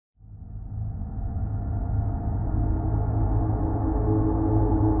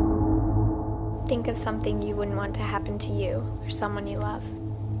Think of something you wouldn't want to happen to you or someone you love.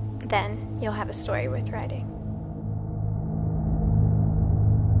 Then you'll have a story worth writing.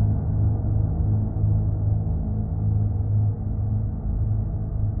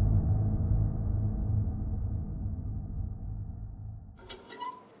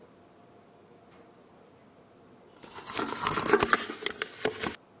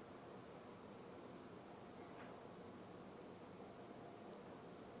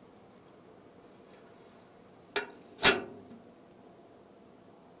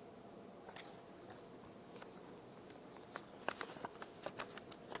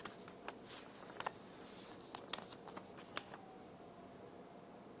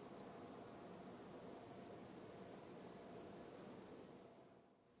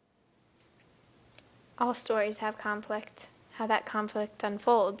 All stories have conflict. How that conflict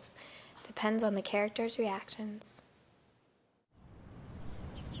unfolds depends on the character's reactions.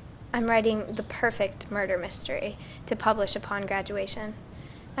 I'm writing the perfect murder mystery to publish upon graduation.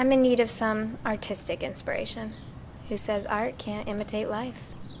 I'm in need of some artistic inspiration. Who says art can't imitate life?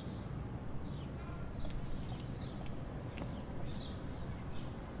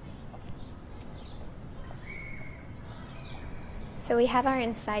 So we have our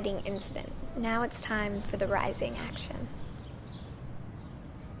inciting incident. Now it's time for the rising action.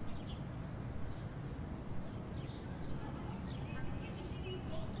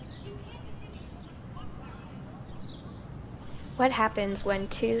 What happens when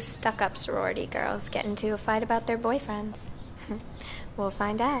two stuck-up sorority girls get into a fight about their boyfriends? We'll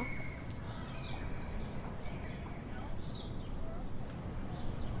find out.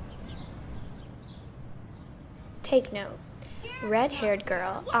 Take note. Red-haired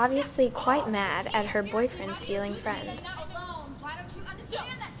girl, obviously quite mad at her boyfriend stealing friend.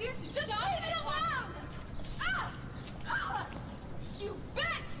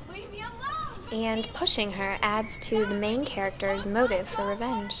 And pushing her adds to the main character's motive for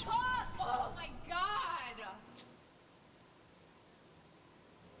revenge. Oh my god!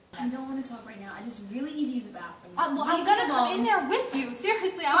 I don't want to talk right now. I just really need to use the bathroom. Well, I'm gonna come in there with you.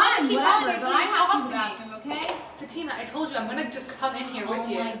 Seriously, I want to keep whatever, but I have to use the talking. bathroom, okay? Fatima, I told you I'm gonna just come in here with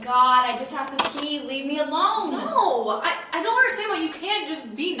you. Oh my god, I just have to pee. Leave me alone. No, I don't understand why you can't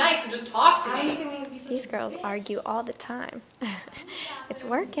just be nice and just talk to me. These girls argue all the time. It's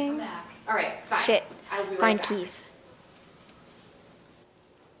working. All right, fine. Shit. I'll be right Find back. keys.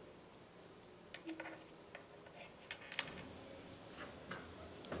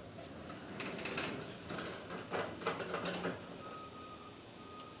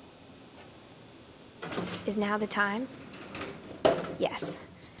 Is now the time? Yes.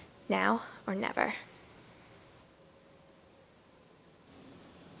 Now or never.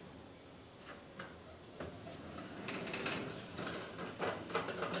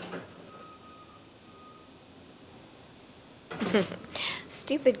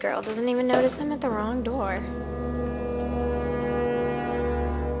 Stupid girl doesn't even notice I'm at the wrong door.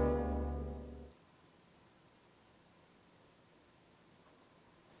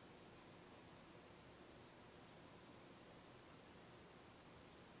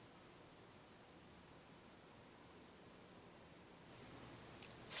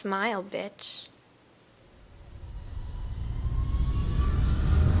 Smile, bitch.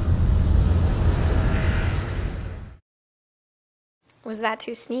 Was that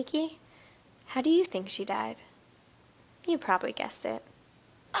too sneaky? How do you think she died? You probably guessed it.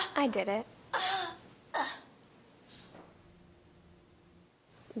 I did it.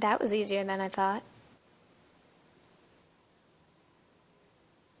 That was easier than I thought.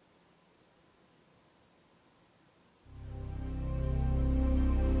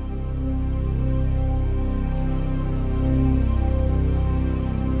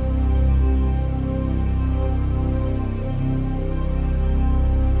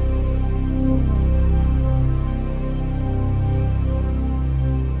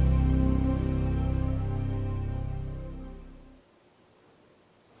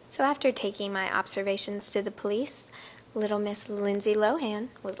 So after taking my observations to the police, little Miss Lindsay Lohan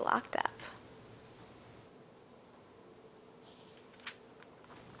was locked up.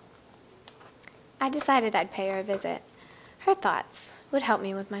 I decided I'd pay her a visit. Her thoughts would help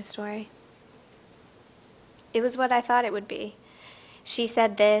me with my story. It was what I thought it would be. She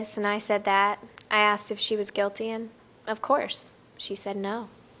said this and I said that. I asked if she was guilty and, of course, she said no.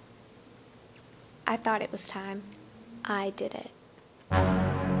 I thought it was time. I did it.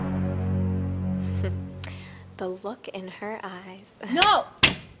 The look in her eyes. No!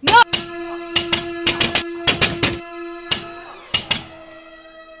 No!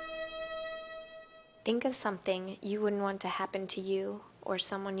 Think of something you wouldn't want to happen to you or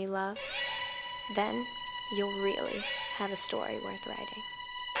someone you love. Then you'll really have a story worth writing.